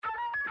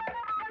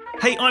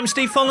Hey, I'm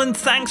Steve Folland.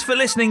 Thanks for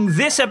listening.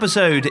 This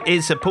episode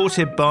is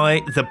supported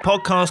by the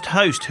Podcast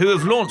Host, who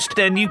have launched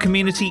their new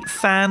community,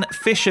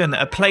 Fanfiction,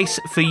 a place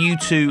for you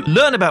to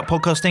learn about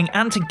podcasting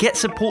and to get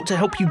support to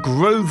help you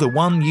grow the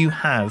one you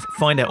have.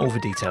 Find out all the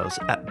details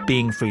at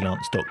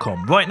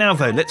beingfreelance.com. Right now,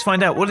 though, let's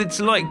find out what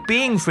it's like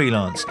being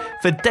freelance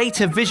for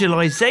data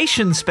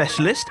visualization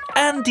specialist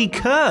Andy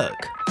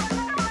Kirk.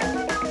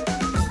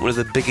 One of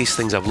the biggest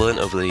things I've learned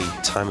over the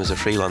time as a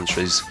freelancer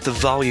is the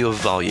value of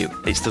value.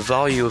 It's the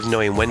value of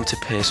knowing when to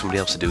pay somebody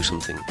else to do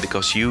something,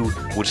 because you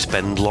would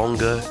spend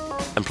longer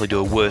and probably do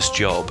a worse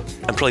job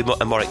and probably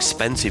a more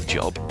expensive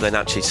job than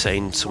actually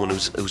saying to someone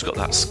who's got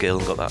that skill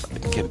and got that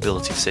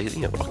capability to say,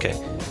 okay,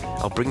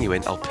 I'll bring you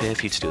in, I'll pay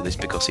for you to do this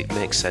because it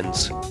makes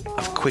sense.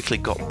 I've quickly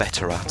got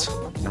better at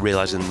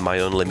realising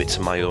my own limits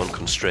and my own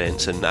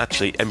constraints and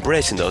actually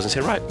embracing those and say,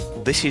 right,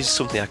 this is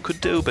something I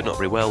could do but not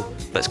very well,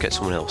 let's get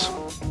someone else.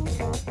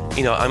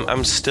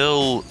 I'm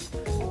still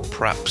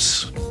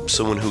perhaps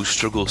someone who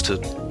struggles to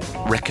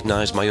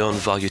recognise my own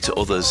value to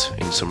others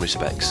in some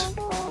respects.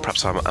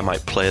 Perhaps I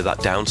might play that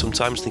down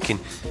sometimes, thinking,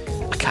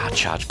 I can't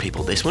charge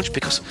people this much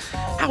because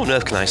how on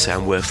earth can I say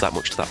I'm worth that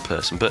much to that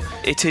person? But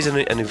it is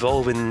an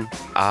evolving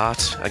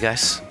art, I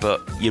guess,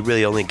 but you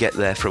really only get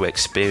there through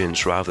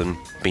experience rather than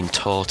being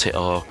taught it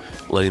or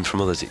learning from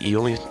others. You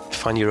only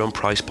find your own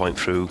price point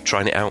through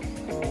trying it out.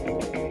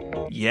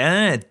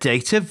 Yeah,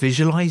 data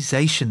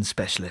visualization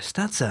specialist.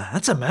 That's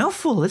a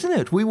mouthful, isn't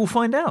it? We will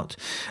find out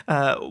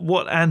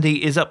what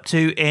Andy is up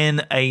to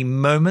in a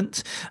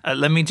moment.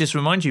 Let me just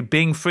remind you,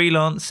 Being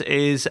Freelance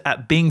is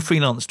at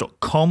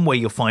beingfreelance.com, where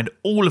you'll find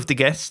all of the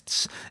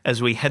guests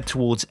as we head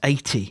towards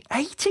 80.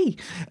 80!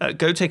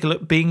 Go take a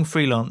look,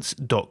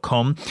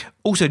 beingfreelance.com.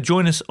 Also,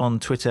 join us on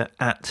Twitter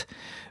at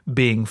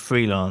Being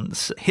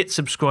Freelance. Hit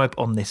subscribe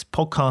on this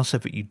podcast so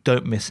that you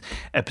don't miss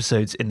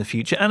episodes in the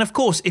future. And of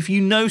course, if you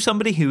know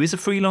somebody who is a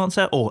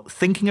freelancer or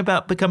thinking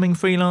about becoming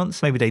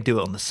freelance, maybe they do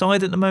it on the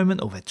side at the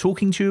moment or they're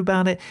talking to you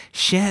about it,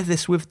 share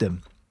this with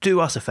them. Do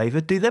us a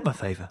favour, do them a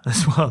favour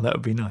as well. That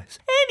would be nice.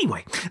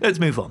 Anyway, let's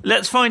move on.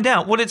 Let's find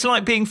out what it's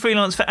like being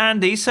freelance for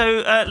Andy.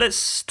 So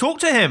let's talk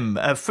to him,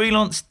 a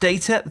freelance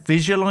data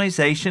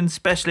visualization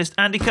specialist,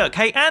 Andy Kirk.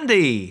 Hey,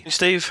 Andy. Hey,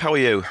 Steve, how are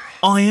you?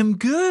 I am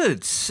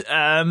good.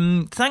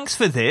 Thanks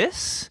for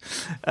this.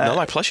 No,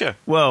 my pleasure.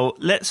 Well,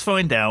 let's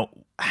find out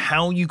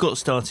how you got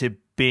started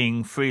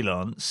being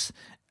freelance.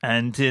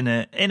 And in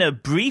a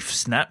brief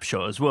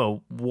snapshot as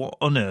well, what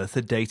on earth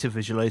a data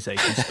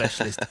visualization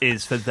specialist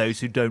is for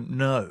those who don't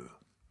know.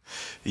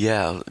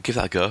 Yeah, I'll give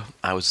that a go.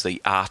 I was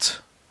the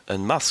art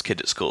and maths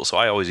kid at school, so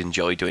I always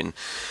enjoyed doing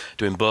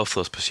both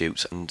those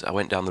pursuits. And I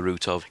went down the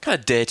route of kind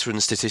of data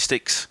and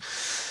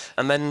statistics.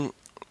 And then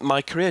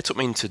my career took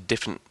me into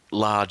different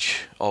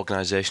large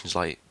organisations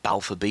like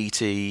Balfour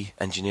Beatty,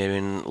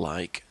 engineering,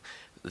 like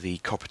the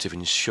Cooperative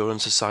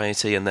Insurance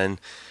Society, and then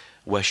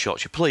West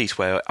Yorkshire Police,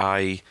 where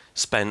I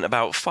spent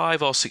about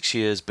 5 or 6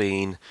 years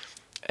being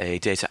a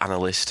data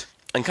analyst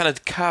and kind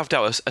of carved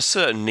out a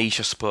certain niche,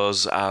 I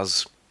suppose,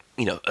 as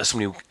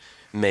somebody who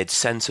made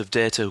sense of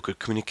data, who could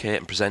communicate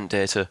and present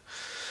data.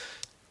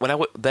 When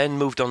I then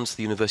moved on to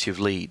the University of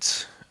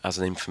Leeds as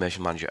an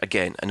information manager,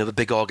 again, another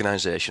big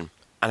organisation,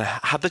 and I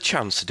had the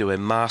chance to do a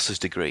master's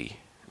degree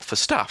for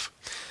staff.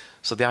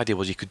 So the idea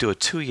was you could do a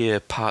 2-year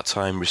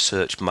part-time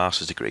research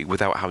master's degree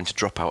without having to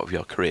drop out of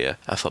your career.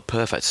 I thought,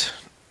 perfect.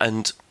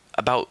 And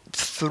about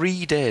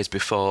 3 days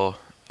before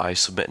I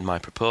submitted my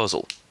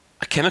proposal,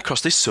 I came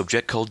across this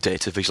subject called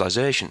data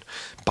visualization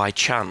by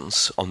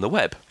chance on the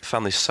web. I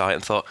found this site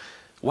and thought,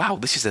 wow,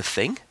 this is a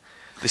thing.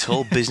 This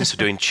whole business of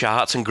doing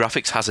charts and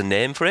graphics has a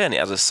name for it, and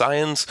it has a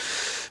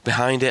science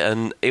behind it.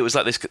 And it was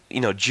like this,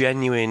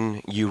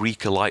 genuine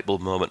eureka light bulb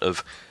moment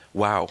of,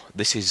 wow,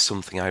 this is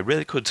something I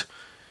really could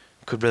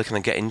really kind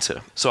of get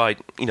into. So I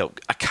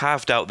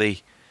carved out the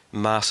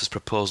master's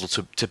proposal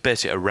to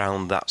base it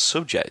around that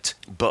subject,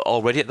 but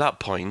already at that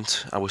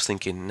point I was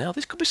thinking, now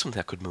this could be something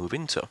I could move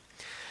into.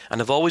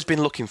 And I've always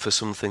been looking for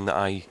something that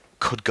I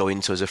could go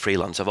into as a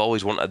freelance. I've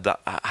always wanted that,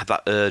 I had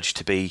that urge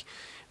to be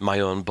my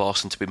own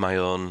boss and to be my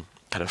own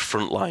kind of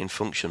frontline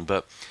function,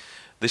 but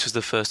this was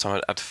the first time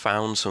I'd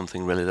found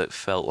something really that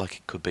felt like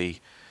it could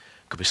be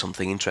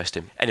something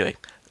interesting. Anyway,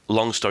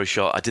 long story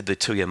short, I did the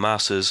 2-year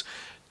masters,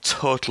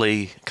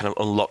 totally kind of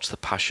unlocked the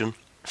passion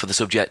for the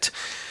subject,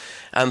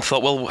 and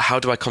thought, well, how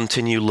do I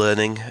continue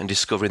learning and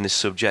discovering this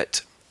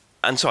subject?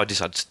 And so I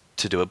decided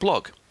to do a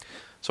blog.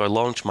 So I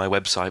launched my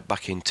website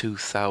back in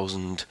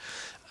 2010,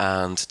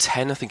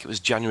 I think it was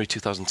January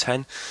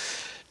 2010,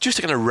 just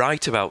to kind of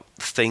write about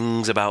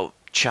things, about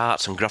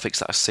charts and graphics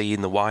that I see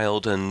in the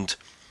wild, and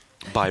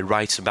by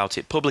writing about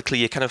it publicly,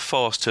 you're kind of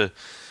forced to,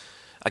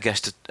 I guess,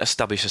 to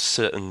establish a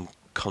certain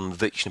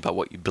conviction about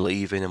what you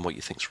believe in and what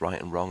you think's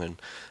right and wrong and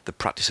the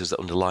practices that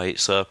underlie it.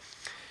 So,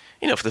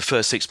 for the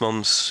first 6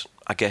 months,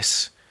 I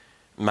guess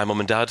my mum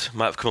and dad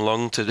might have come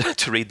along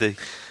to read the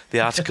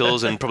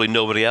articles and probably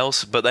nobody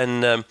else. But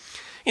then,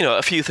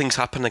 a few things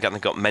happened. Again, they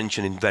got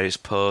mentioned in various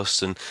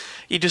posts, and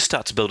you just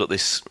start to build up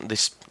this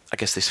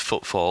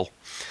footfall.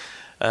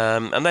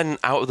 And then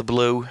out of the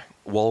blue,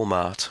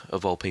 Walmart,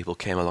 of all people,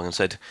 came along and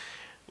said,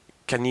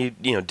 "Can you,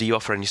 do you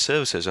offer any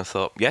services?" And I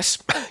thought, yes,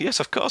 yes,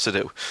 of course I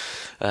do.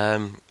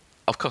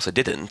 Of course I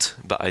didn't,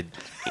 but I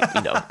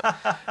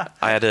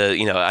had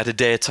a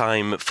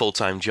daytime,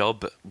 full-time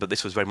job, but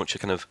this was very much a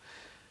kind of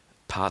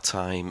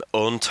part-time,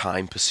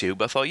 own-time pursuit.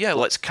 But I thought, yeah,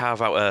 let's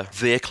carve out a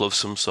vehicle of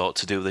some sort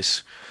to do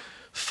this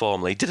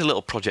formally. Did a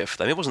little project for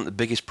them. It wasn't the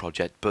biggest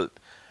project, but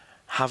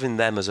having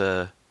them as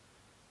a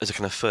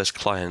kind of first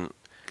client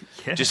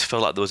just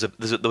felt like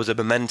there was a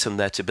momentum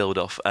there to build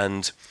off.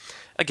 And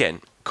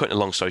again, cutting a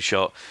long story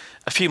short,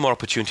 a few more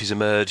opportunities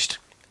emerged.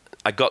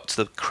 I got to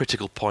the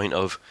critical point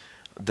of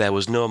there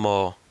was no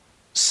more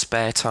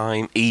spare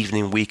time,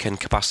 evening, weekend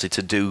capacity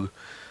to do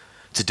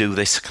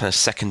this kind of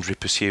secondary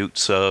pursuit.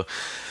 So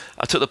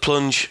I took the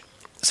plunge,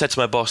 said to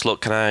my boss,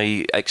 look, can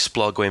I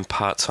explore going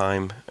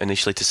part-time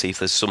initially to see if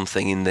there's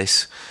something in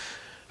this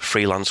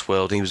freelance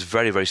world? And he was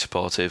very, very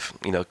supportive.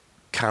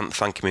 Can't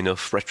thank him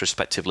enough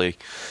retrospectively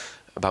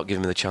about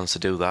giving me the chance to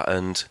do that.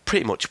 And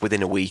pretty much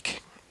within a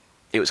week,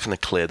 it was kind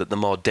of clear that the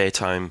more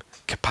daytime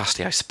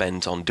capacity I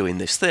spent on doing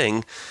this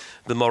thing,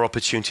 the more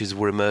opportunities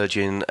were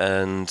emerging.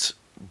 And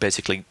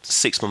basically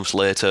 6 months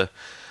later,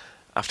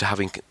 after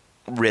having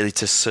really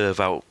to serve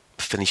out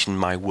finishing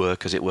my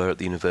work, as it were, at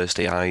the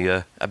university,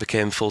 I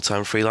became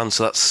full-time freelance.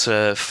 So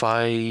that's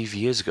 5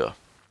 years ago.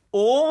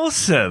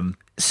 Awesome.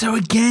 So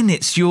again,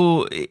 it's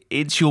your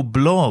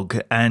blog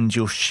and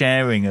your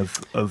sharing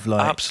of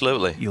like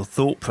absolutely your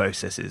thought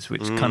processes,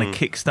 which kind of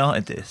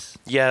kick-started this.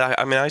 Yeah,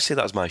 I mean, I see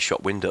that as my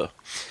shop window.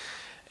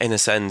 In a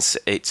sense,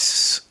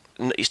 it's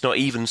not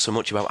even so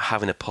much about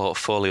having a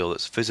portfolio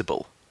that's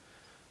visible.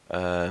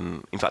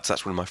 In fact,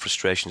 that's one of my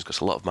frustrations, because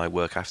a lot of my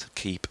work I have to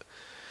keep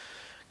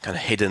kind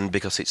of hidden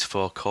because it's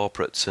for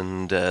corporates,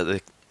 and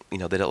they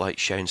don't like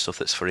sharing stuff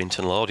that's for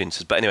internal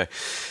audiences. But anyway,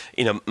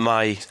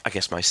 my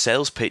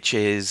sales pitch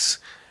is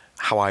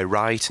how I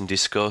write and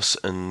discuss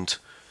and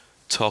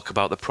talk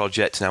about the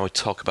project, and how I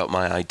talk about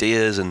my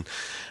ideas, and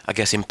I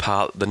guess in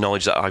part the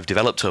knowledge that I've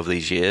developed over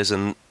these years.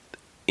 And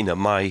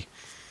my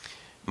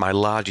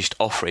largest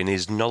offering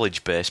is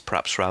knowledge based,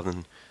 perhaps, rather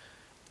than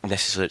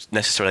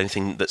necessarily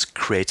anything that's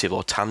creative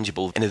or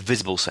tangible in a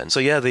visible sense. So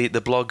yeah, the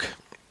blog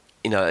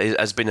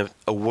has been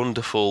a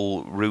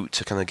wonderful route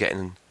to kind of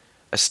getting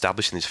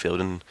established in this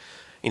field, and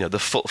the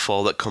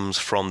footfall that comes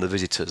from the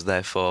visitors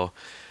therefore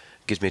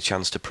gives me a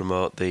chance to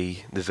promote the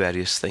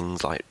various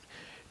things like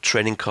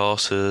training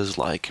courses,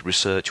 like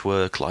research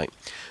work, like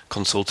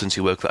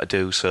consultancy work that I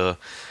do. So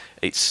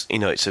it's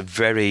a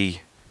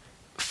very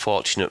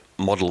fortunate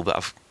model that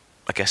I've,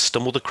 I guess,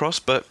 stumbled across,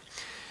 but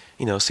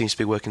seems to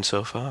be working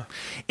so far.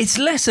 It's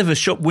less of a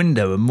shop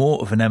window and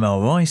more of an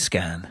MRI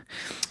scan.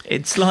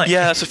 It's like,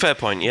 yeah, that's a fair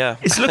point. Yeah,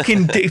 it's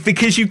looking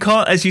because you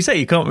can't, as you say,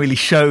 you can't really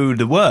show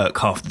the work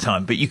half the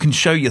time, but you can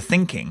show your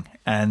thinking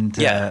and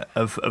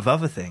of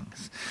other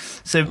things.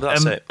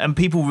 So and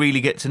people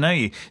really get to know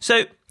you.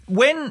 So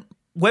when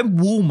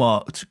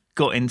Walmart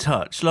got in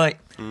touch, like,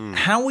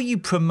 how were you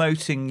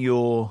promoting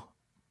your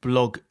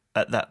blog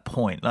at that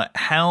point? Like,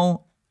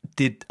 how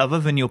did, other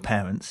than your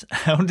parents,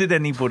 how did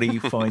anybody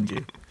find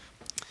you?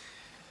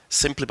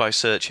 Simply by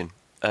searching.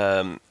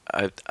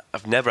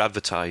 I've never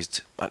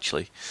advertised,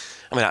 actually.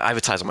 I mean, I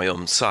advertise on my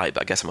own site,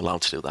 but I guess I'm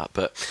allowed to do that.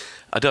 But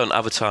I don't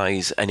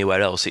advertise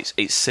anywhere else.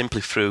 It's simply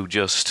through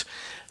just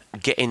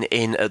getting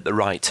in at the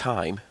right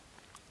time,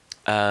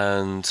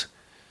 and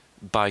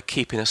by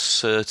keeping a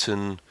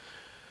certain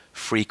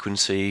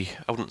frequency,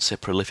 I wouldn't say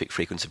prolific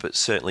frequency, but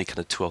certainly kind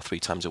of 2 or 3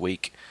 times a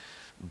week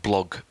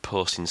blog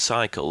posting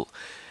cycle,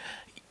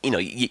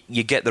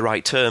 you get the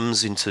right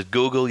terms into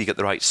Google, you get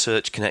the right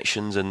search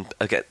connections, and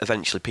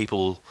eventually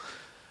people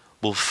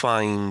will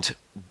find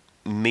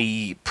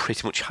me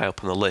pretty much high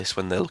up on the list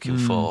when they're looking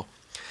for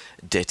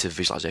data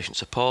visualization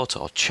support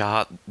or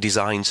chart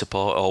design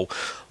support or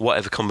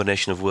whatever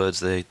combination of words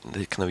they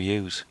kind of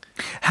use.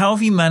 How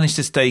have you managed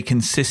to stay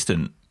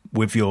consistent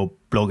with your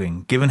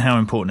blogging, given how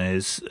important it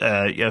is?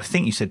 I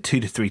think you said 2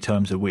 to 3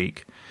 times a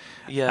week.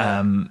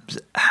 Yeah.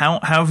 How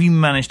have you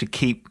managed to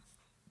keep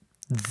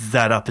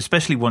that up,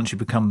 especially once you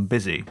become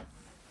busy?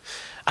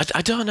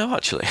 I don't know,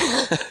 actually.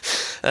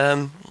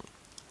 I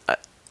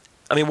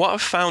mean, what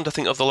I've found, I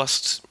think, over the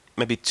last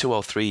maybe 2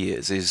 or 3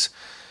 years is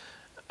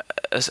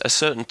a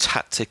certain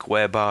tactic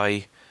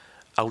whereby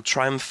I'll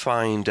try and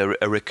find a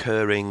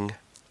recurring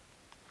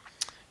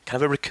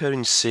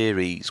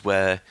series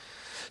where,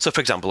 so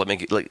for example, let me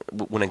give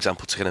one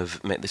example to kind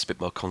of make this a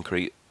bit more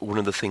concrete. One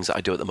of the things that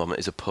I do at the moment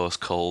is a post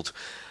called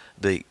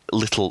The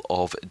Little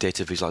of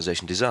Data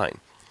Visualization Design.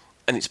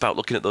 And it's about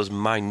looking at those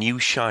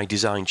minutiae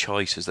design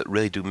choices that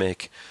really do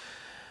make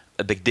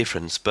a big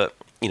difference, but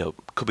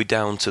could be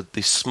down to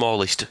the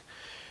smallest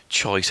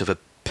choice of a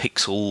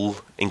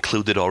pixel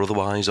included or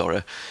otherwise,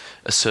 or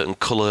a certain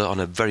colour on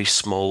a very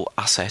small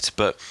asset.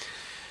 But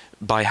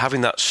by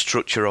having that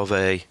structure of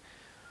a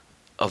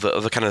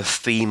kind of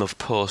theme of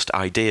post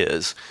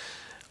ideas,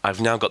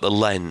 I've now got the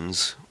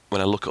lens when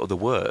I look at other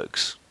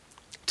works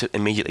to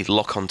immediately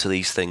lock onto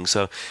these things.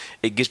 So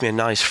it gives me a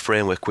nice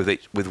framework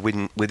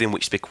within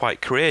which to be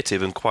quite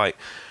creative and quite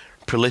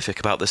prolific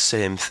about the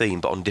same theme,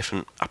 but on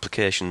different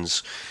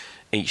applications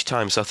each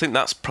time. So I think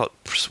that's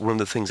one of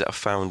the things that I've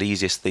found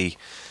easiest the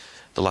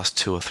last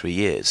 2 or 3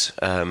 years.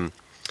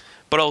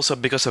 But also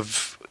because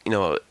I've,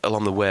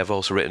 along the way, I've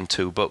also written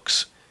 2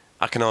 books.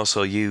 I can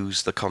also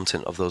use the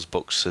content of those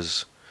books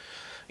as,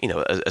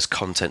 as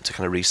content to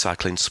kind of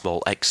recycle in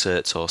small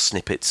excerpts or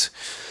snippets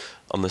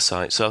on the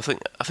site. So I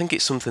think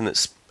it's something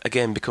that's,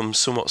 again, become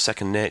somewhat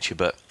second nature,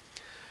 but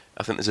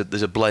I think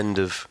there's a blend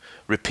of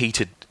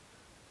repeated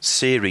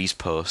series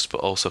posts, but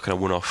also kind of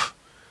one-off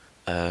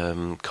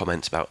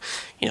comments about,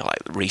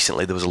 like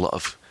recently there was a lot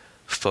of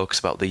focus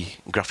about the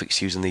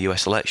graphics used in the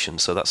US election,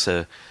 so that's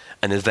an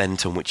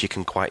event on which you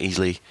can quite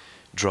easily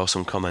draw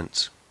some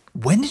comments.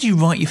 When did you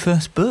write your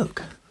first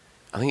book?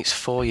 I think it's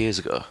 4 years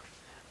ago.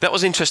 That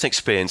was an interesting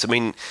experience. I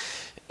mean,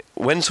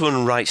 when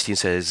someone writes to you and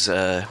says,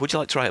 would you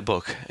like to write a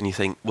book? And you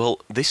think, well,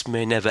 this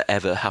may never,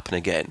 ever happen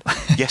again.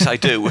 Yes, I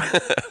do.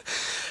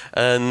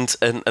 and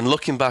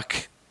looking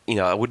back,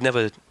 I would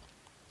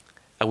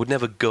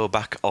never go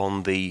back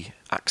on the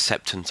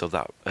acceptance of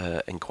that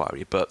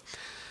inquiry. But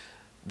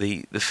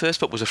the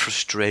first book was a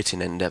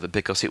frustrating endeavour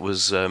because it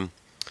was,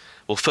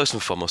 well, first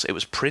and foremost, it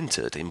was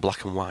printed in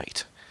black and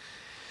white.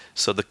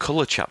 So the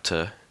colour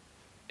chapter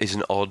is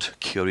an odd,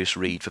 curious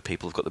read for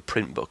people who've got the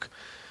print book.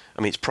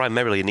 I mean, it's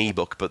primarily an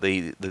e-book, but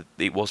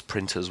it was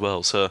printed as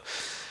well. So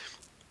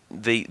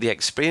the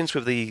experience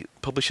with the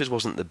publishers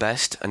wasn't the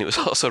best, and it was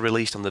also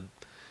released on the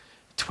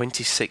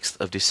 26th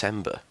of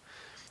December,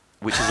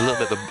 which is a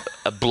little bit of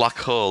a black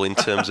hole in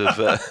terms of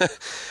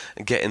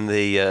getting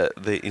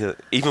the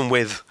even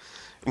with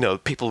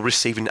people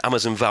receiving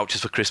Amazon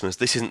vouchers for Christmas,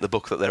 this isn't the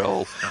book that they're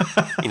all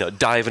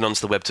diving onto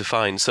the web to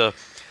find. So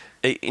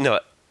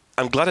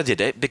I'm glad I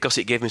did it because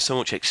it gave me so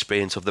much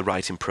experience of the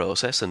writing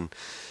process and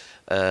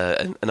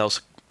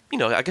also,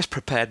 I guess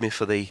prepared me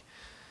for the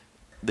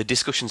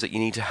discussions that you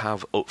need to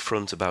have up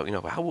front about,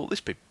 how will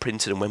this be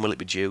printed and when will it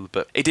be due?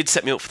 But it did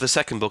set me up for the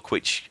second book,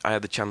 which I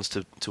had the chance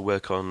to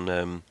work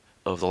on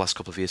over the last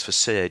couple of years for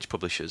Sage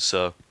Publishers.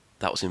 So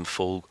that was in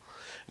full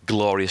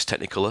glorious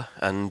Technicolor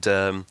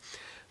and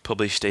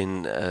published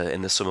in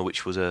the summer,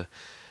 which was a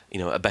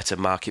better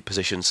market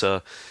position.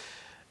 So,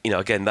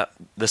 again, that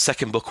the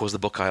second book was the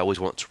book I always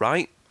wanted to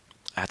write.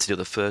 I had to do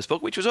the first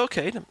book, which was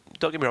okay.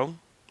 Don't get me wrong,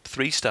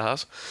 3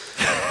 stars.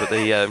 But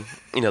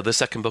the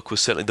second book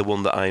was certainly the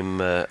one that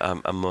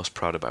I'm most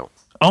proud about.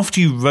 After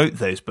you wrote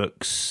those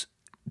books,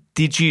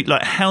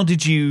 how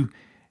did you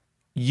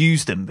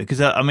use them? Because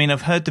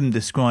I've heard them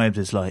described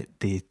as like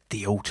the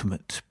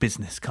ultimate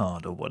business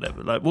card or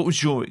whatever. Like, what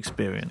was your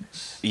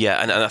experience?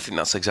 Yeah, and I think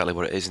that's exactly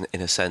what it is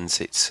in a sense.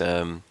 It's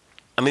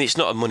it's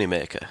not a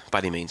moneymaker by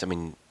any means.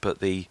 But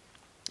the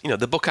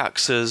book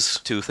acts as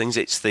 2 things.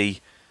 It's the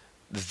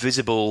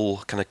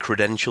visible kind of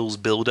credentials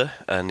builder,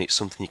 and it's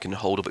something you can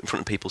hold up in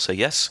front of people and say,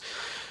 yes,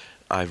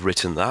 I've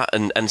written that.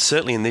 And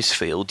certainly in this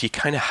field, you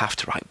kind of have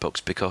to write books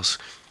because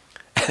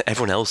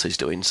everyone else is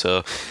doing.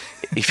 So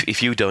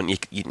if you don't,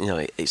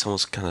 it's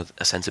almost kind of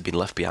a sense of being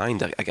left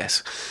behind, I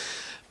guess.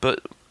 But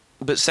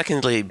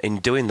secondly, in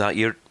doing that,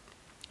 you're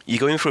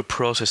going through a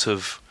process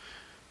of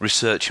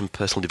research and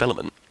personal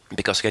development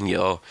because, again,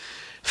 you're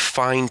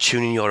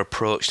fine-tuning your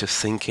approach to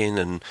thinking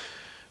and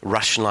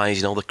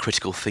rationalising all the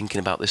critical thinking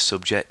about this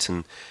subject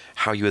and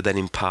how you would then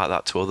impart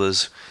that to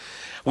others,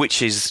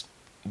 which is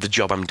the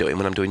job I'm doing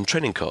when I'm doing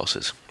training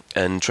courses.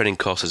 And training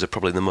courses are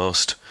probably the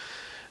most,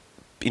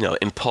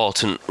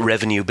 important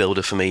revenue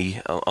builder for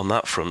me on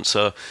that front.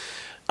 So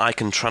I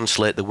can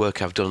translate the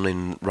work I've done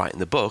in writing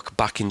the book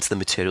back into the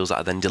materials that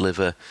I then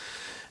deliver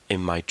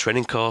in my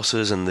training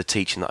courses and the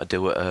teaching that I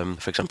do at,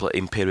 for example, at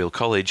Imperial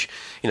College.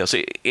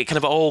 So it kind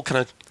of all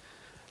kind of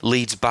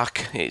leads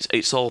back.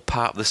 It's all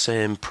part of the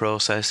same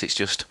process.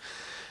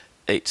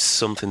 It's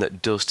something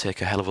that does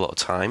take a hell of a lot of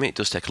time. It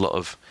does take a lot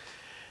of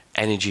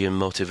energy and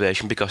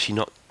motivation because you're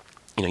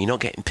not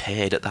getting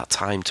paid at that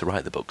time to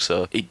write the book.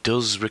 So it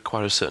does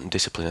require a certain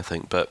discipline, I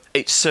think, but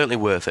it's certainly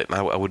worth it.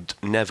 I would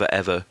never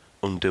ever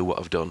undo what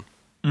I've done.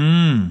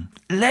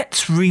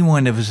 Let's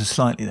rewind ever so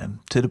slightly then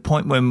to the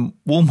point when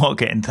Walmart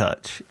get in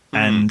touch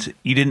and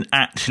you didn't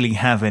actually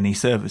have any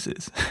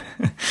services.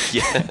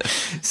 Yeah.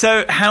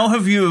 So how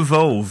have you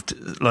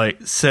evolved,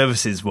 like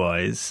services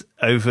wise,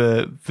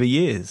 over the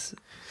years?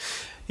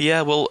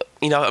 Yeah, well,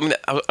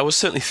 I was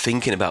certainly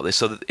thinking about this,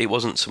 so that it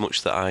wasn't so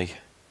much that I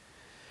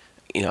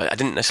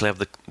didn't necessarily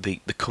have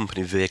the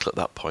company vehicle at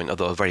that point,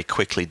 although I very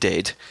quickly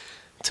did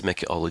to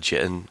make it all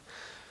legit. And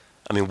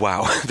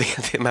wow,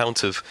 the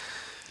amount of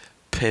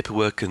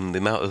paperwork and the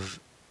amount of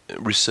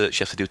research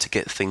you have to do to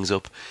get things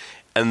up,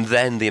 and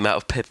then the amount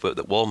of paperwork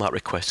that Walmart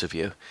requests of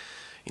you,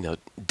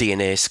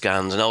 DNA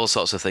scans and all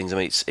sorts of things.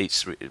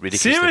 It's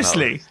ridiculous.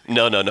 Seriously?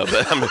 No, but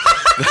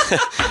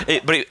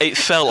it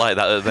felt like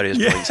that at various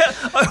points.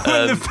 I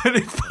wouldn't have put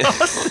it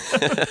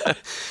past.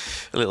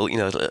 A little,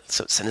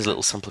 send us a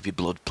little sample of your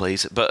blood,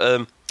 please.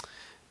 But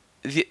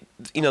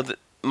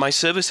my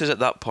services at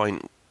that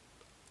point,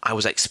 I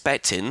was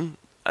expecting,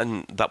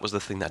 and that was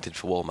the thing that I did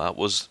for Walmart,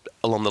 was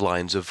along the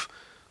lines of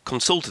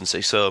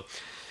consultancy. So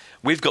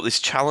we've got this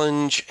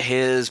challenge.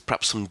 Here's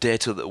perhaps some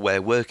data that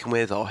we're working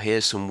with, or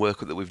here's some work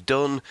that we've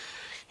done.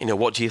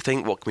 What do you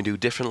think? What can we do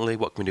differently?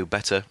 What can we do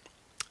better?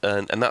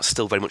 And that's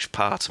still very much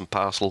part and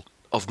parcel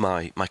of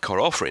my core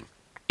offering.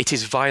 It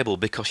is viable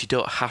because you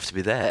don't have to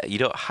be there. You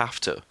don't have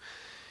to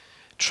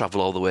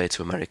travel all the way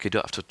to America. You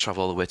don't have to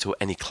travel all the way to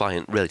any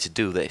client really to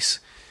do this,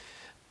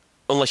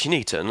 unless you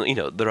need to.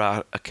 And there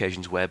are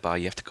occasions whereby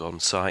you have to go on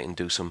site and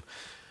do some,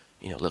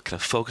 little kind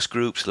of focus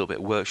groups, a little bit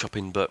of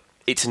workshopping. But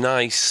it's a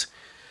nice,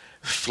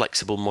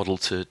 flexible model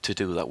to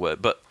do that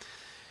work. But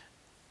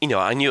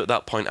I knew at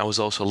that point I was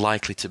also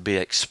likely to be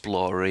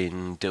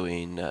exploring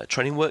doing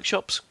training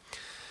workshops,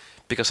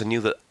 because I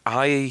knew that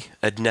I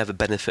had never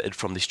benefited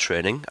from this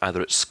training, either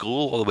at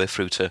school all the way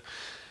through to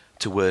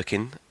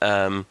working.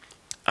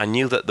 I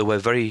knew that there were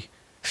very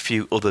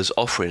few others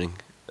offering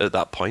at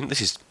that point.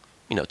 This is,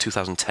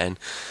 2010.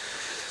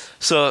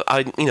 So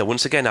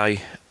once again,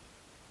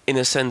 in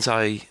a sense,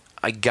 I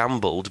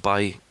gambled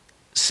by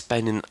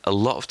spending a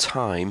lot of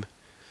time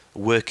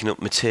working up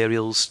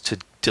materials to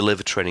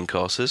deliver training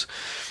courses,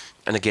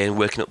 and again,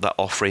 working up that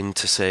offering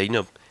to say,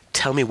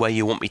 tell me where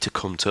you want me to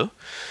come to.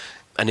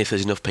 And if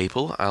there's enough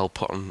people, I'll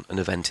put on an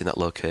event in that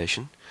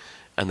location,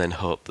 and then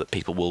hope that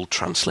people will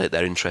translate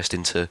their interest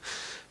into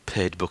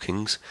paid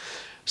bookings.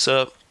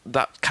 So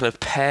that kind of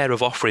pair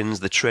of offerings,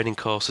 the training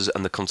courses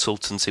and the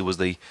consultancy, was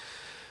the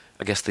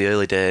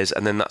early days.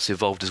 And then that's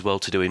evolved as well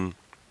to doing,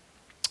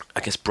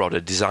 broader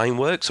design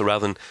work. So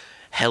rather than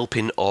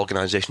helping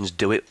organisations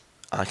do it,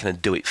 I kind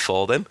of do it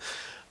for them,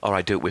 or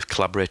I do it with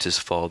collaborators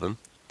for them.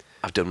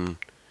 I've done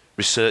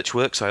research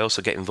work, so I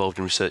also get involved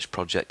in research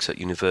projects at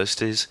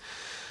universities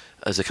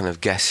as a kind of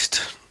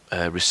guest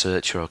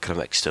researcher or kind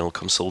of external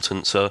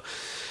consultant. So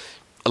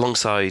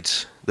alongside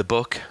the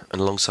book and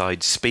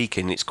alongside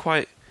speaking, it's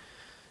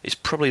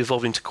probably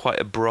evolved into quite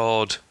a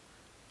broad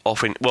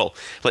offering. Well,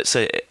 let's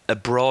say a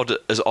broad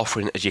as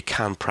offering as you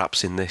can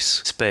perhaps in this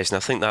space. And I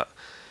think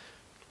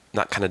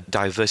that kind of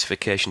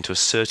diversification to a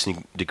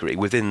certain degree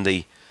within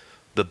the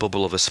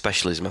bubble of a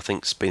specialism, I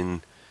think, has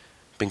been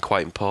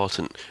quite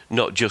important.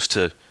 Not just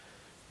to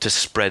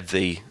spread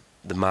the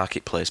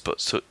marketplace, but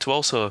to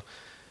also,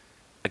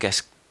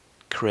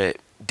 create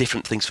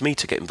different things for me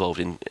to get involved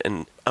in.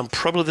 And I'm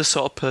probably the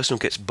sort of person who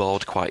gets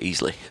bored quite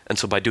easily. And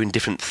so by doing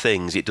different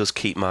things, it does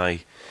keep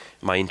my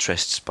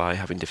interests by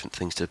having different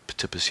things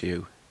to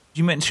pursue.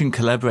 You mentioned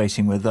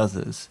collaborating with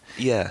others.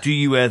 Yeah. Do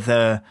you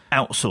ever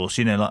outsource,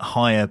 like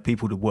hire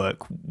people to work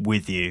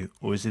with you,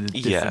 or is it a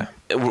different...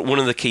 Yeah. One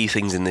of the key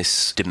things in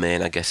this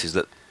domain, is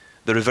that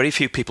there are very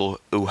few people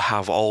who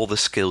have all the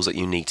skills that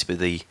you need to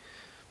be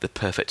the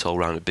perfect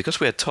all-rounder. Because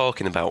we are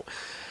talking about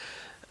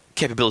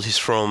capabilities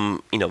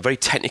from, very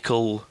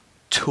technical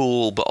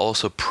tool, but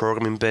also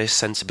programming-based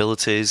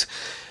sensibilities,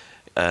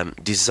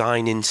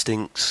 design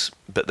instincts,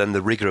 but then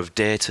the rigor of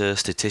data,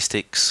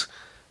 statistics,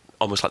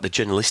 almost like the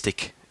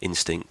journalistic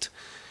instinct,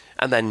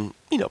 and then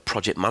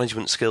project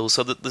management skills.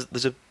 So that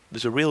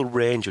there's a real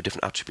range of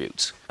different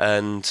attributes,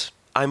 and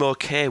I'm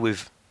okay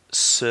with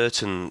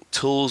certain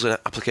tools and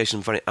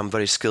applications I'm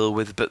very skilled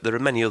with, but there are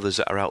many others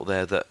that are out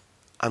there that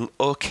I'm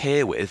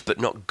okay with, but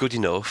not good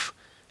enough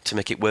to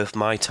make it worth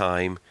my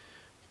time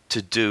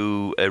to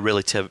do a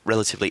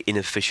relatively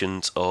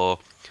inefficient or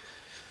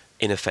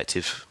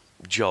ineffective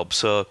job.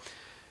 So,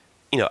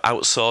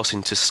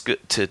 outsourcing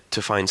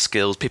to find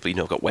skills. People,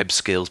 have got web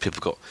skills. People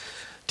have got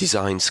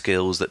design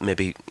skills that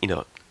maybe,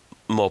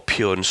 more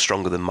pure and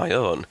stronger than my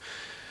own,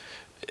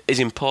 is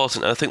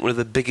important. And I think one of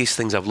the biggest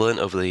things I've learned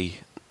over the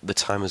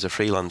time as a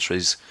freelancer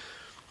is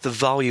the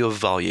value of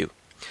value.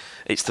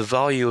 It's the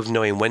value of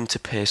knowing when to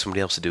pay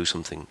somebody else to do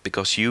something,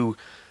 because you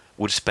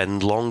would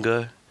spend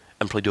longer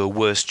and probably do a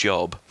worse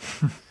job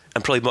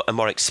and probably a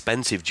more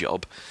expensive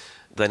job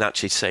than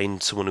actually saying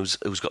someone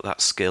who's got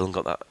that skill and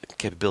got that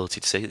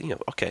capability to say,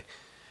 okay,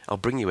 I'll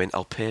bring you in,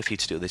 I'll pay for you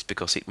to do this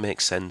because it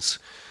makes sense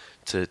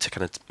to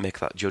kind of make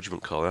that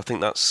judgment call. And I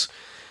think that's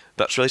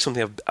really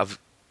something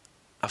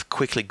I've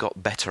quickly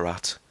got better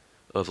at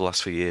over the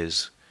last few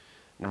years,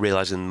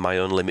 realising my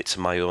own limits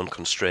and my own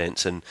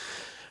constraints, and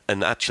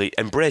actually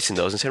embracing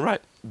those and saying,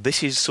 right,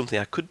 this is something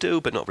I could do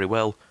but not very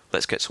well,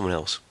 let's get someone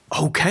else.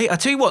 Okay, I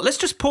tell you what, let's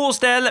just pause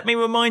there. Let me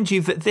remind you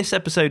that this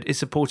episode is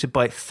supported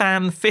by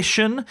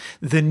Fanfiction,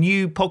 the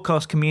new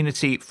podcast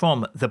community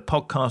from The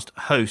Podcast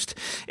Host.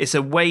 It's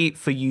a way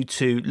for you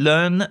to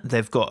learn.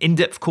 They've got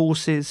in-depth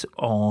courses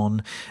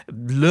on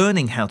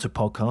learning how to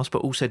podcast,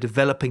 but also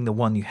developing the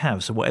one you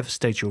have. So whatever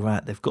stage you're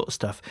at, they've got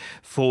stuff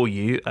for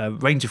you, a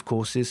range of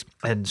courses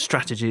and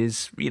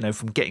strategies,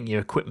 from getting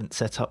your equipment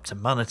set up to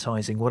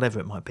monetizing,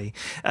 whatever it might be.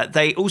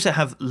 They also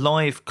have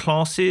live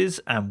classes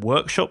and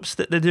workshops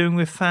that they're doing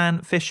with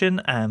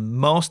Fanfiction and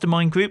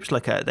mastermind groups.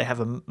 They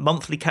have a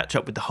monthly catch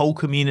up with the whole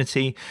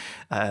community,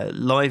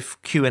 live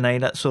Q&A,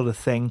 that sort of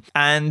thing.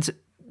 And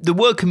the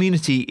word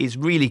community is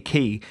really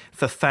key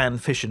for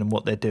Fanfiction and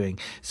what they're doing.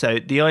 So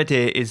the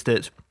idea is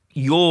that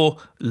you're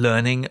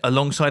learning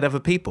alongside other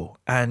people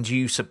and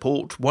you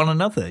support one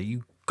another.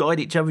 You guide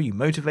each other, you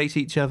motivate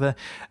each other,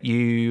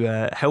 you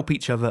help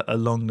each other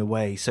along the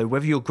way. So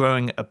whether you're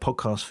growing a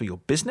podcast for your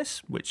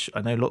business, which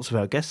I know lots of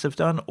our guests have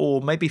done,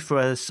 or maybe for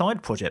a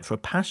side project, for a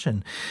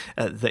passion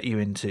that you're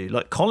into,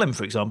 like Colin,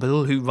 for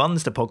example, who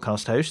runs the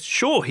Podcast Host.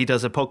 Sure, he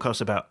does a podcast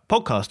about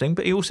podcasting,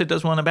 but he also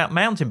does one about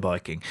mountain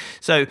biking.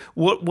 So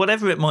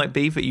whatever it might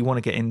be that you want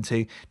to get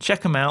into,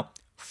 check them out.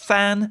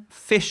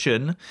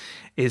 Fanfiction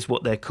is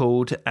what they're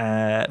called,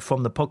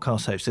 from the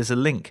Podcast Host. There's a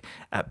link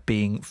at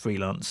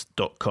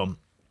beingfreelance.com.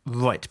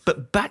 Right,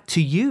 but back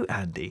to you,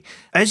 Andy.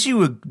 As you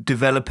were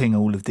developing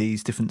all of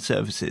these different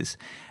services,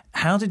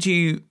 how did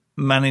you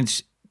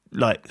manage,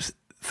 like,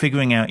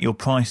 figuring out your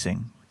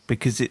pricing?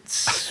 Because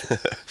it's... I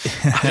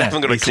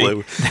haven't got a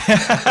clue.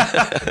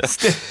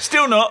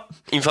 Still not.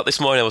 In fact, this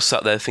morning I was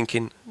sat there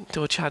thinking,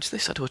 do I charge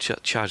this or do I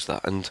charge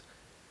that? And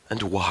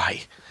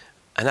why?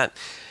 And that...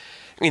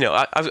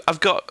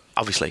 I've got,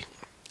 obviously,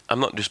 I'm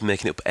not just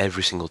making it up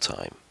every single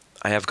time.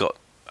 I've done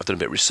a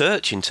bit of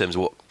research in terms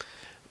of what,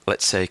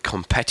 let's say,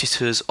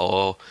 competitors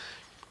or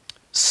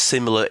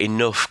similar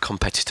enough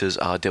competitors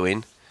are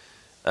doing.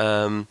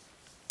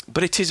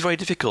 But it is very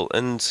difficult.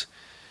 And,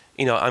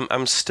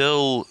 I'm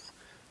still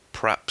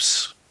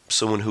perhaps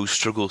someone who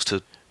struggles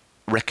to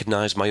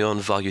recognise my own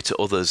value to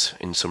others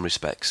in some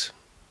respects.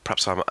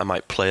 Perhaps I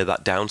might play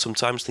that down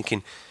sometimes,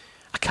 thinking,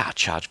 I can't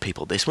charge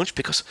people this much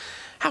because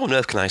how on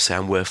earth can I say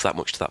I'm worth that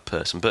much to that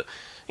person? But,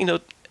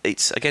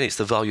 it's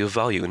the value of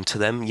value. And to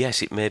them,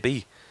 yes, it may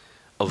be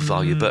of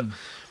value, but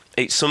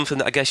it's something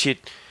that I guess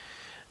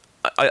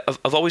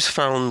I've always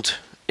found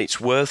it's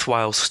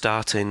worthwhile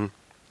starting,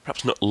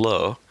 perhaps not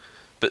low,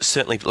 but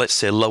certainly, let's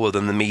say, lower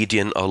than the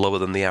median or lower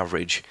than the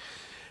average,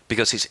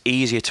 because it's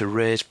easier to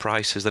raise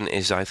prices than it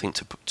is, I think,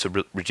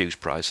 to reduce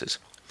prices.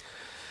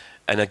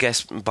 And I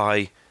guess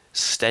by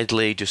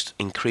steadily just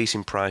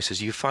increasing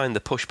prices, you find the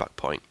pushback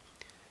point.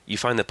 You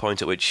find the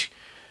point at which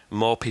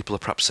more people are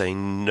perhaps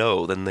saying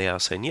no than they are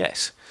saying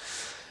yes.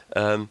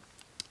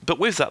 But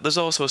with that, there's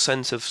also a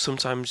sense of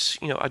sometimes,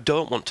 I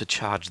don't want to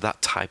charge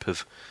that type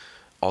of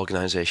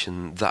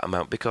organisation that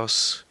amount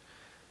because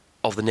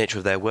of the nature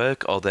of their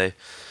work, or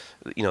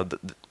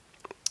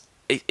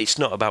it's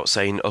not about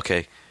saying,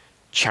 okay,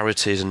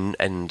 charities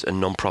and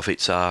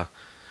non-profits are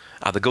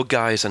the good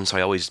guys, and so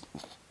I always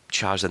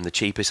charge them the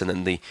cheapest, and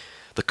then the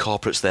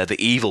corporates, they're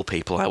the evil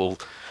people. I will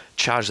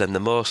charge them the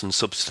most and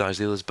subsidise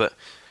the others. But,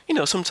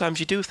 sometimes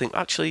you do think,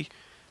 actually,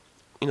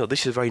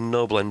 this is a very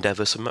noble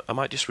endeavour, so I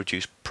might just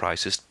reduce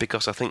prices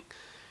because I think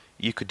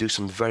you could do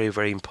some very,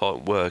 very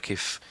important work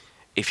if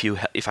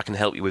I can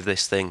help you with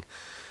this thing.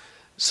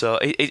 So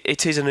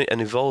it is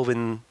an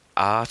evolving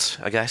art,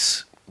 I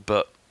guess,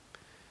 but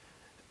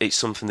it's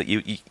something that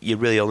you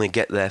really only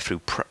get there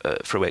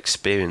through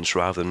experience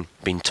rather than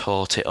being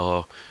taught it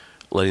or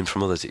learning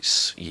from others.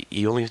 It's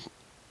you only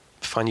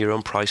find your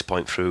own price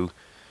point through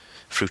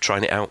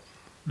trying it out.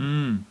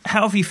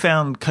 How have you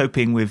found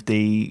coping with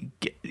the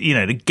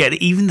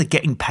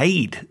getting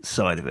paid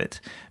side of it?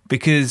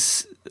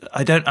 Because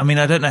I don't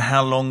know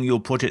how long your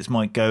projects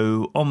might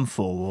go on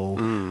for,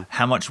 or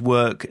how much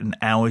work and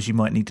hours you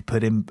might need to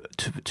put in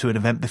to an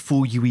event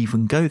before you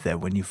even go there,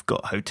 when you've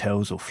got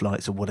hotels or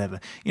flights or whatever.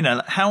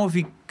 How have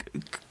you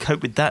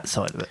coped with that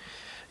side of it?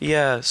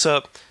 Yeah,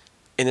 so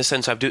in a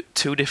sense, I've do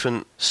two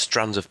different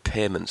strands of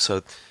payments.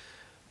 So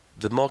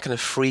the more kind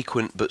of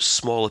frequent but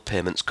smaller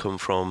payments come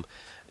from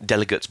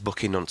delegates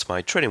booking onto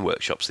my training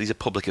workshops. These are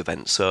public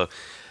events, so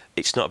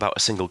it's not about a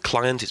single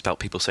client. It's about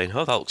people saying,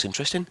 "Oh, that looks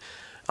interesting.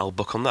 I'll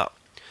book on that."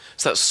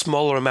 So that's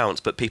smaller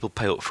amounts, but people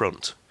pay up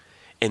front.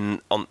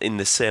 In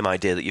the same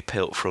idea that you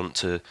pay up front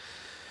to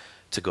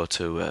go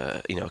to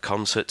a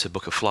concert, to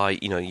book a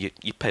flight.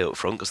 You pay up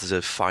front because there's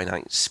a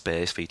finite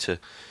space for you to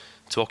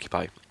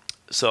occupy.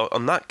 So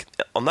on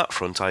that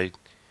front, I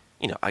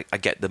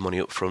get the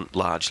money up front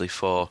largely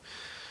for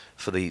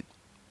the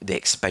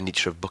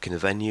expenditure of booking a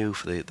venue,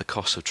 for the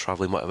cost of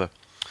travelling, whatever.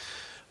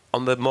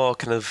 On the more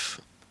kind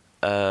of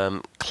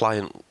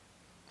client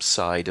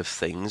side of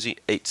things,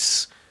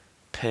 it's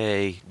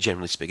pay,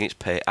 generally speaking, it's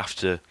pay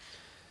after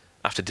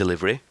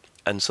delivery,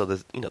 and so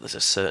there's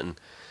a certain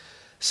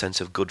sense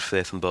of good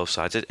faith on both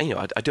sides.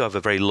 I do have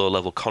a very low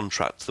level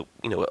contract that,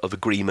 of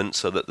agreement,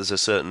 so that there's a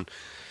certain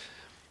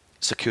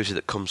security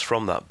that comes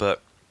from that.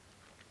 But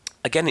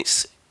again,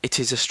 it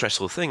is a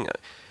stressful thing.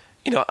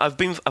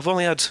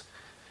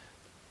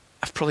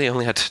 I've probably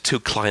only had two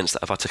clients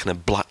that I've had to kind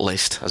of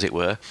blacklist, as it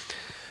were,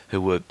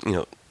 who were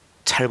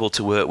terrible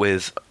to work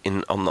with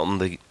on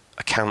the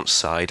accounts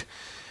side,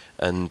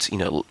 and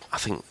I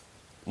think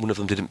one of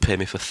them didn't pay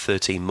me for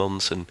 13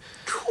 months, and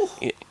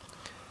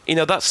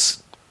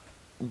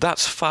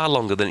that's far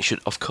longer than it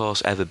should, of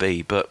course, ever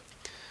be. But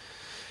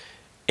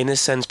in a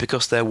sense,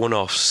 because they're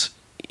one-offs,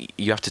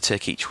 you have to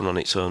take each one on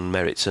its own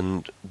merits,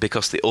 and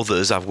because the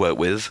others I've worked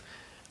with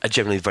are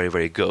generally very,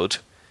 very good,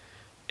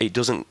 it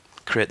doesn't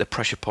create the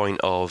pressure point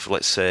of,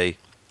 let's say,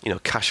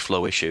 cash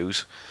flow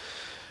issues,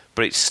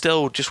 but it's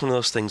still just one of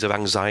those things of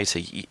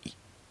anxiety.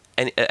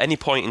 At any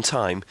point in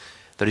time,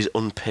 there is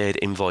unpaid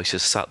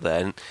invoices sat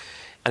there,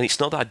 and it's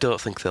not that I don't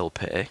think they'll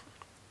pay.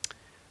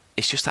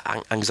 it's just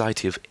that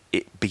anxiety of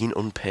it being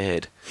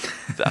unpaid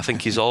that I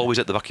think is always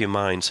at the back of your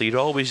mind. So you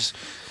don't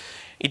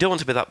want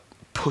to be that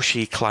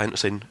pushy client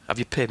saying, "Have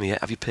you paid me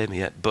yet? Have you paid me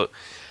yet?" But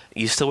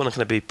you still want to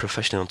kind of be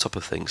professional on top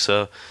of things.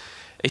 So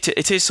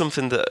it is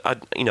something that I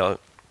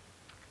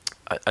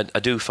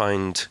do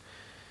find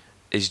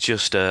is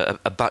just a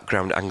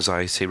background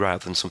anxiety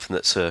rather than something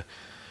that's a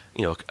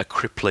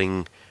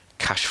crippling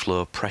cash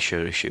flow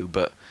pressure issue.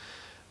 But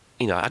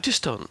I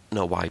just don't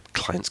know why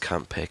clients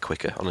can't pay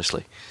quicker,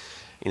 honestly.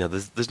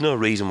 There's no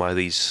reason why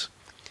these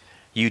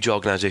huge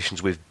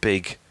organisations with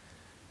big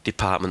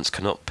departments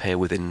cannot pay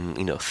within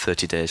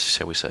 30 days,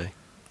 shall we say.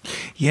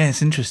 Yeah,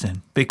 it's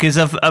interesting because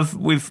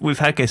we've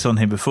had guests on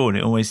here before,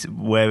 and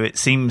where it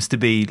seems to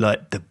be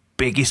like the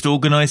biggest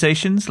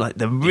organisations, like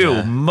the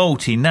real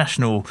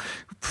multinational,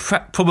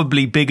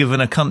 probably bigger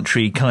than a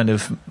country kind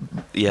of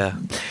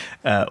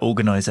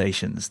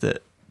organisations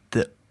that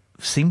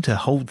seem to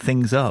hold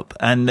things up,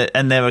 and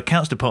their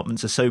accounts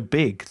departments are so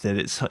big that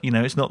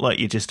it's not like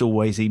you're just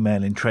always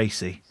emailing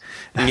Tracy.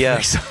 Yeah,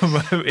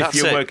 if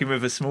you're working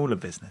with a smaller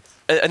business.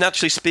 And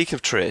actually, speaking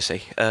of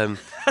Tracy,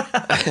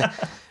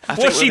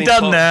 what's she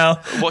done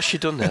now? What's she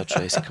done now,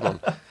 Tracy? Come on.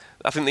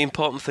 I think the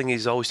important thing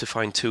is always to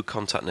find 2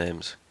 contact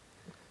names.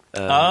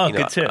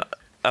 Good tip.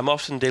 I'm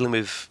often dealing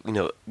with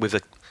with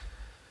a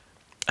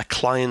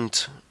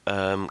client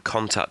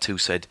contact who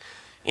said,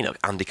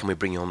 Andy, can we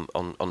bring you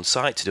on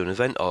site to do an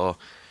event, or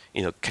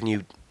can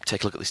you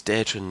take a look at this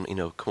data and come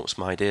up with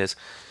some ideas?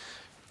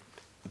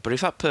 But if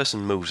that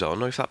person moves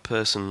on, or if that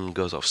person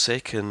goes off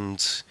sick,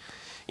 and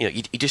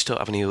you just don't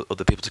have any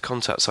other people to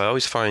contact, so I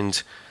always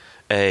find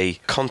a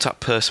contact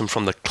person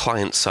from the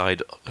client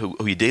side who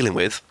you're dealing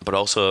with, but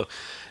also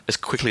as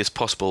quickly as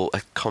possible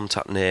a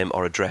contact name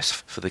or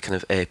address for the kind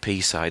of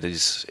AP side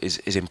is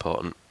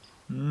important.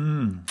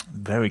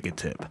 Very good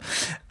tip.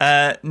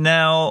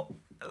 Now,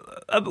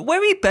 where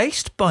are you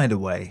based, by the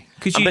way?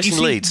 I'm based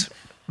in Leeds.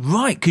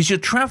 Right, because you're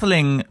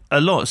travelling a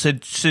lot. So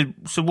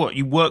what?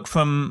 You work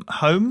from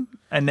home,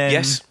 and then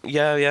yes,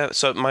 yeah.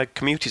 So my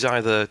commute is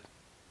either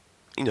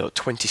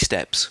 20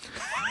 steps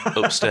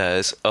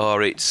upstairs,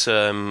 or it's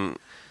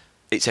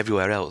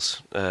everywhere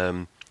else.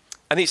 And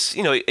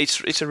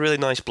it's a really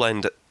nice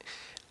blend.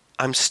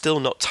 I'm still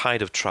not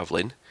tired of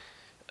travelling.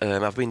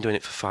 I've been doing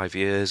it for 5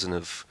 years, and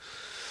I've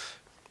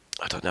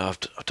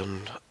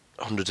done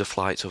hundreds of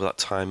flights over that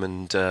time,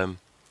 and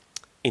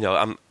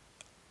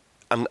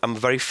I'm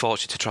very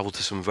fortunate to travel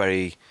to some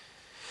very,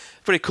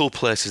 very cool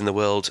places in the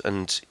world,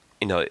 and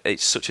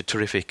it's such a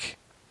terrific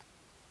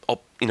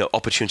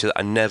opportunity that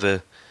I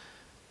never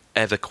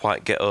ever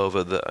quite get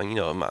over. That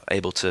I'm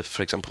able to,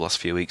 for example, last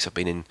few weeks I've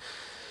been in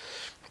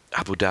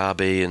Abu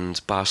Dhabi and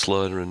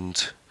Barcelona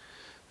and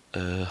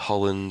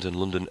Holland and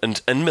London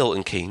and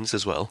Milton Keynes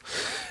as well.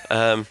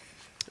 And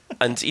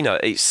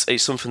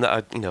it's something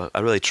that I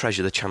really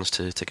treasure the chance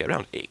to get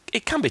around.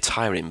 It can be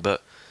tiring,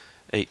 but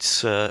it's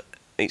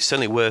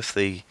certainly worth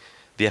the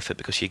effort,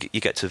 because you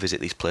get to visit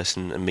these places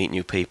and meet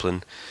new people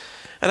and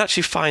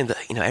actually find that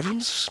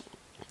everyone's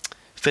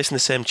facing the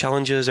same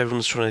challenges.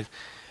 Everyone's trying to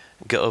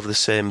get over the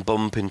same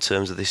bump in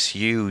terms of this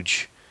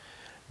huge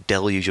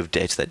deluge of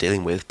data they're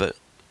dealing with, but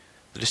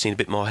they just need a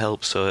bit more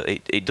help. So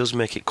it does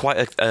make it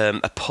quite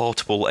a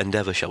portable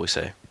endeavour, shall we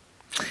say.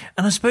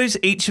 And I suppose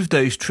each of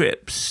those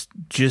trips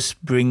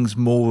just brings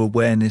more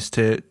awareness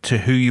to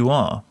who you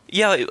are.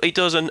 Yeah, it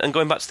does. And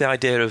going back to the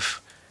idea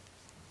of,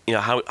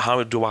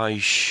 how do I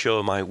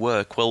show my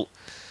work? Well,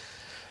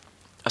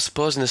 I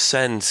suppose in a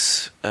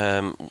sense,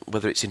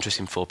 whether it's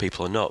interesting for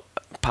people or not,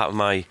 part of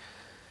my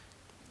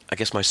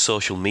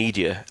social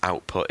media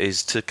output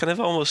is to kind of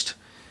almost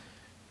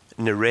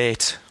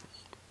narrate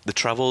the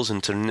travels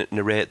and to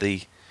narrate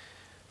the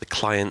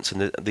clients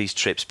and these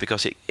trips,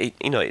 because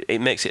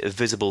it makes it a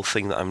visible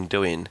thing that I'm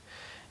doing,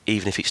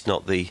 even if it's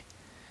not the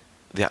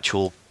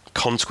actual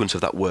consequence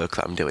of that work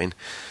that I'm doing.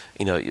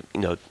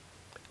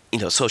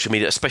 Social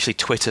media, especially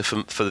Twitter,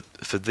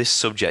 for this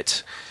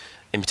subject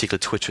in particular,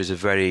 Twitter is a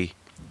very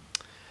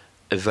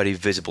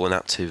visible and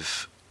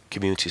active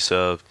community.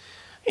 So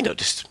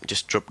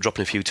just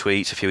dropping a few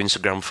tweets, a few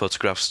Instagram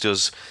photographs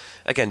does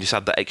again just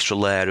add that extra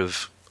layer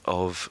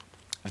of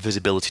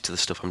visibility to the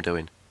stuff I'm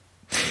doing.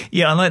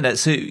 Yeah, I like that.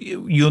 So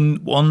you're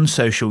on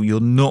social, you're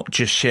not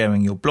just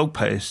sharing your blog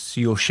posts,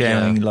 you're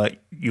sharing like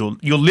your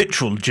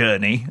literal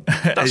journey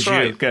as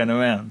you're going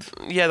around.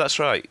 Yeah, that's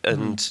right.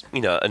 And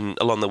and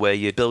along the way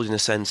you're building a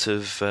sense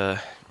of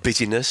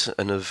busyness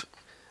and of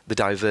the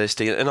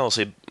diversity, and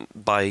also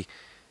by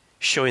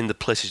showing the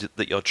places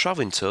that you're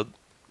travelling to,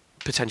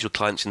 potential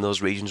clients in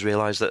those regions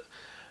realise that,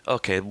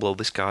 okay, well,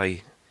 this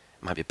guy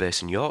might be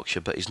based in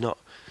Yorkshire, but he's not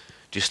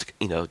just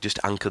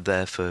anchored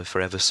there for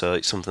forever, so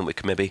it's something we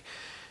can maybe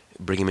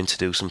bring him in to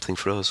do something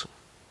for us.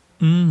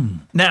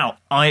 Now,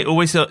 I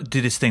always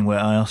do this thing where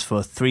I ask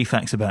for 3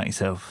 facts about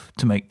yourself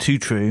to make 2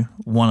 true,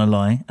 1 a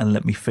lie, and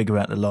let me figure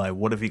out the lie.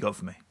 What have you got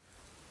for me?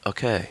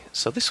 Okay,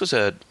 so this was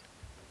a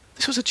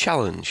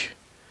challenge,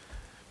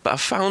 but I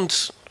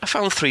found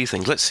 3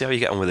 things. Let's see how you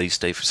get on with these,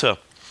 Steve. So,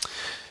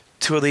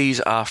 Two of these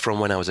are from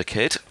when I was a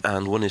kid,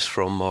 and one is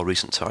from more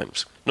recent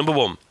times. Number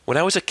one, when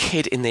I was a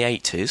kid in the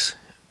 80s,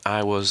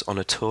 I was on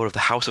a tour of the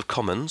House of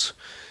Commons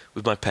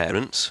with my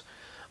parents,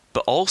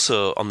 but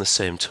also on the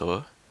same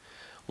tour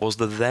was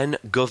the then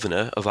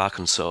governor of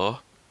Arkansas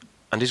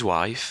and his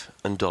wife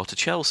and daughter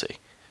Chelsea,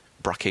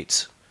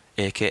 brackets,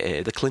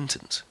 aka the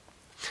Clintons.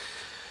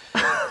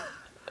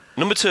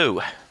 Number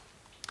two,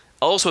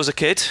 also as a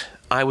kid,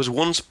 I was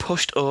once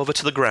pushed over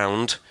to the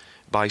ground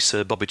by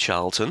Sir Bobby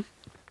Charlton.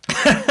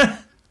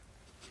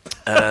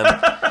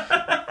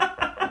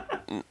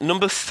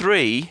 Number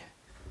three,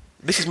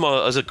 this is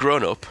more as a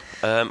grown-up,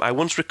 I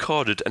once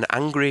recorded an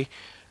angry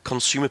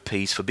consumer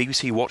piece for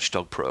BBC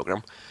Watchdog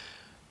programme,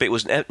 but it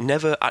was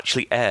never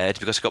actually aired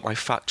because I got my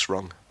facts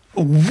wrong.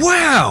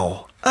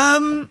 Wow!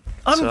 I'm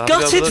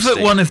gutted that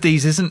one of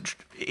these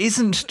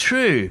isn't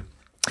true.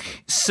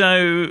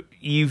 So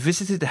you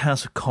visited the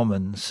House of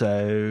Commons,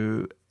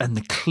 and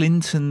the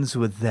Clintons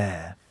were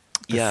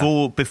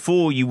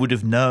before you would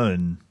have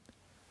known.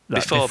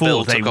 Like, before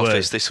Bill took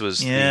office, this was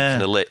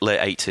the late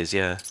 80s,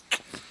 yeah.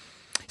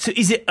 So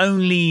is it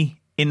only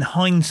in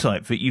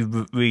hindsight that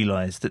you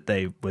realised that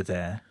they were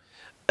there?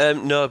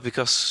 No,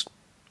 because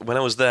when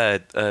I was there,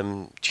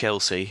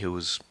 Chelsea, who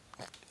was,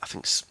 I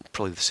think,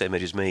 probably the same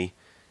age as me,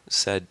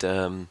 said,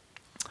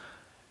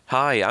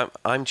 "Hi,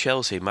 I'm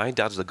Chelsea. My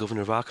dad's the governor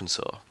of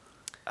Arkansas."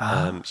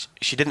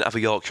 She didn't have a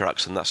Yorkshire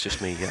accent. That's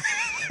just me. Yeah.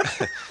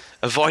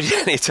 Avoid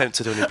any attempt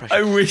to do an impression.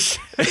 I wish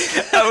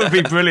that would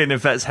be brilliant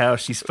if that's how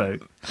she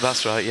spoke.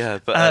 That's right. Yeah,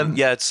 but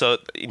yeah. So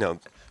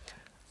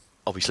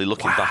obviously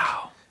looking back,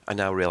 I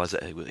now realise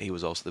that he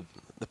was also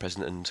the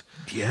president and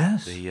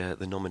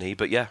the nominee.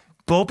 But yeah.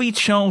 Bobby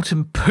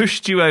Charlton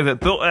pushed you over.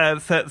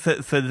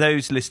 For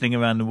those listening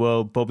around the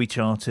world, Bobby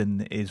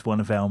Charlton is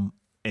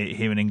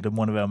here in England,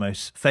 one of our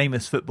most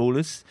famous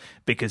footballers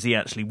because he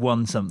actually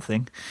won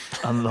something,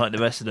 unlike the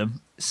rest of them.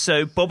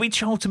 So Bobby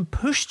Charlton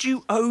pushed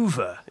you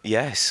over.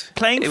 Yes.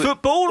 Playing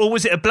football, or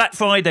was it a Black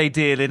Friday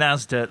deal in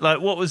Asda?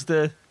 Like, what was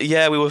the?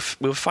 Yeah, we were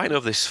fighting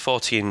over this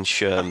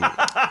 40-inch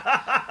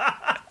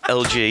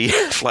LG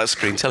flat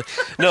screen telly.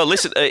 No,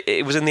 listen,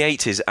 it was in the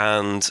 80s,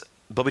 and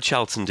Bobby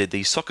Charlton did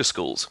these soccer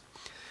schools.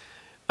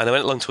 And I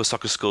went along to a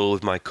soccer school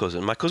with my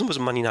cousin. My cousin was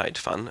a Man United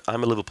fan.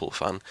 I'm a Liverpool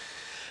fan.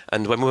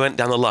 And when we went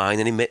down the line,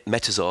 and he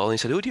met us all, and he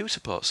said, "Who do you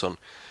support, son?"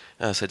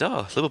 And I said,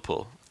 "Oh,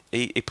 Liverpool."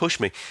 He pushed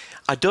me.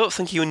 I don't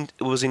think he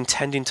was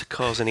intending to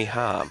cause any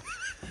harm,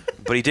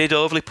 but he did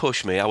overly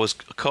push me. I was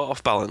caught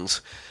off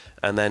balance,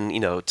 and then,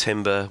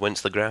 timber went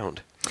to the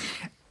ground.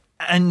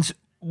 And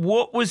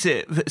what was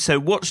it? So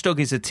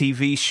Watchdog is a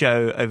TV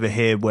show over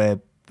here where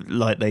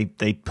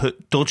they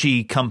put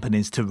dodgy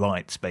companies to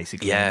rights,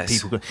 basically.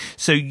 Yes.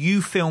 So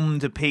you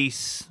filmed a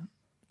piece,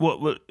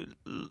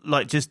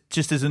 like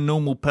just as a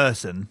normal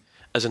person?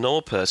 As a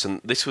normal person,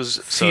 this was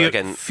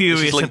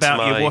furious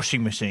about your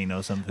washing machine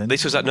or something.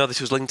 This was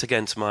linked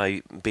again to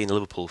my being a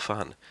Liverpool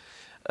fan.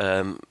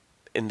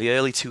 In the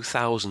early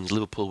 2000s,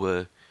 Liverpool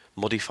were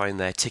modifying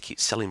their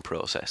ticket selling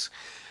process,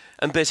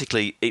 and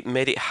basically it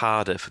made it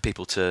harder for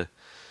people to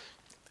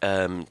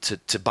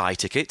buy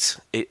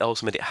tickets. It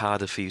also made it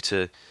harder for you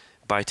to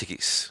buy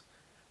tickets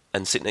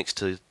and sit next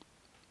to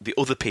the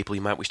other people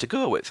you might wish to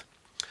go with.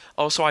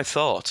 Also, I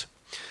thought.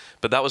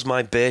 But that was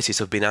my basis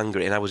of being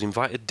angry, and I was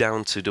invited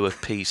down to do a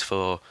piece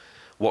for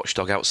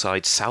Watchdog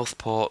outside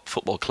Southport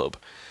Football Club.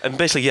 And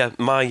basically,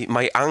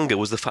 my anger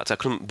was the fact I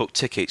couldn't book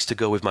tickets to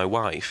go with my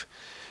wife,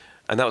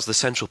 and that was the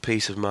central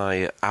piece of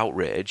my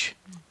outrage,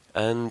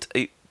 and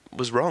it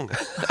was wrong.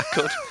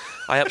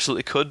 I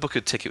absolutely could book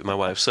a ticket with my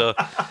wife, so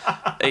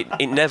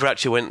it never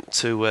actually went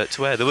to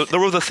air. There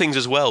were other things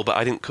as well, but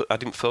I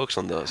didn't focus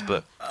on those.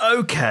 But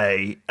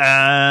okay,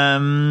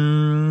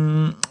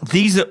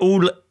 these are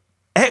all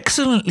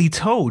excellently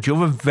told.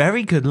 You're a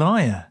very good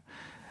liar.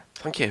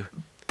 Thank you.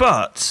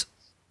 But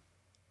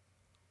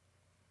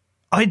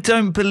I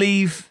don't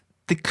believe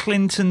the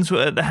Clintons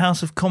were at the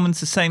House of Commons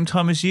the same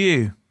time as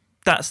you.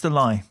 That's the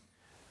lie.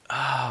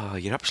 Oh,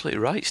 you're absolutely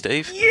right,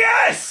 Steve.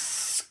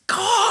 Yes!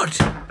 God!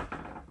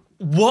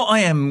 What I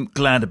am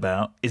glad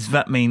about is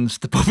that means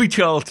the Bobby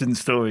Charlton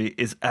story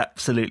is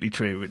absolutely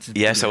true. Which is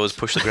yes, I was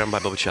pushed to the ground by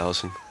Bobby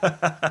Charlton.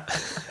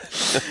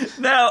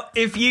 Now,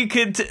 if you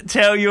could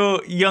tell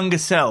your younger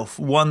self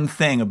one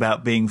thing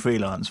about being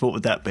freelance, what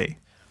would that be?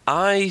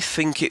 I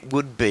think it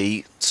would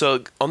be,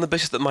 so on the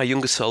basis that my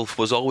younger self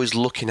was always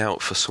looking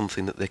out for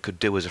something that they could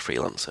do as a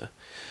freelancer,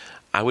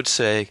 I would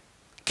say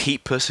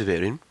keep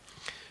persevering,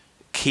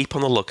 keep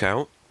on the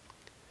lookout,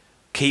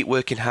 keep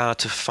working hard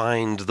to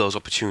find those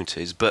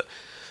opportunities, but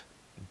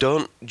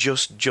don't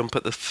just jump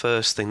at the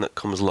first thing that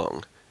comes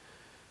along,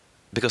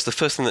 because the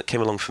first thing that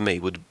came along for me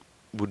would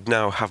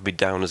now have me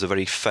down as a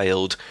very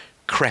failed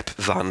crepe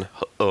van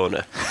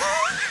owner.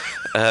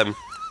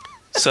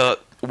 So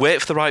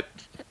wait for the right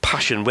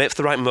passion, wait for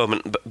the right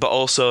moment, but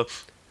also,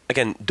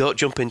 again, don't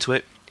jump into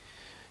it.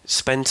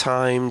 Spend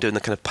time doing the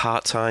kind of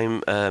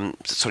part-time, the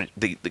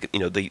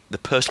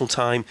personal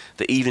time,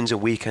 the evenings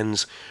and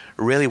weekends.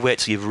 Really wait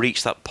till you've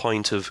reached that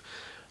point of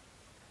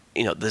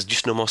there's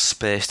just no more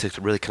space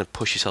to really kind of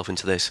push yourself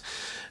into this,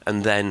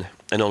 and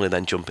only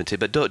then jump into it.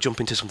 But don't jump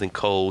into something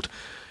cold.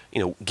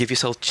 Give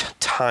yourself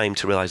time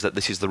to realise that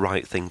this is the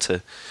right thing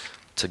to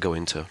go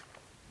into.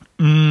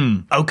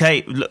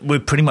 Okay, look,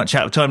 we're pretty much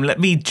out of time. Let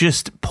me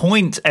just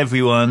point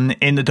everyone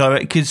in the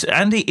direct, because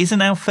Andy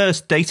isn't our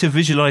first data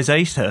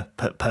visualizator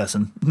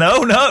person.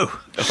 No.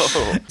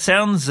 Oh.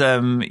 Sounds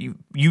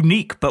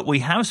unique, but we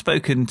have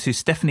spoken to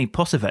Stephanie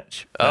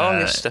Posavec.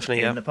 Yes,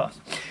 Stephanie, in the past.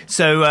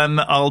 So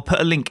I'll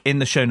put a link in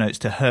the show notes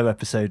to her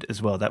episode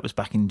as well. That was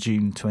back in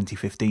June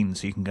 2015,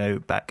 so you can go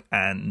back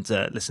and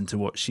listen to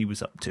what she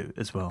was up to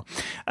as well.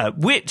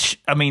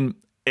 Which, I mean,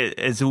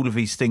 as all of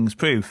these things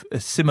prove, a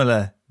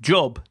similar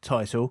job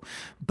title,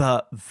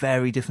 but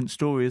very different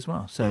story as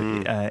well. So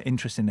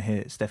interesting to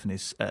hear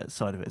Stephanie's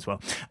side of it as well.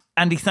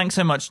 Andy, thanks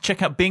so much.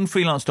 Check out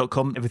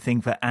beingfreelance.com, everything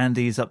that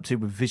Andy is up to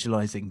with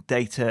visualizing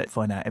data,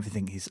 find out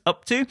everything he's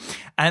up to.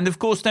 And of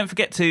course, don't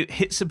forget to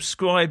hit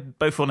subscribe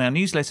both on our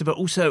newsletter, but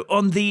also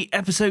on the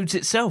episodes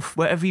itself,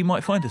 wherever you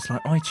might find us,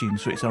 like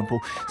iTunes, for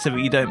example, so that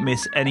you don't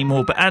miss any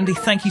more. But Andy,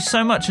 thank you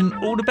so much, and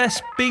all the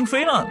best being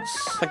freelance.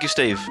 Thank you,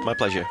 Steve. My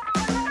pleasure.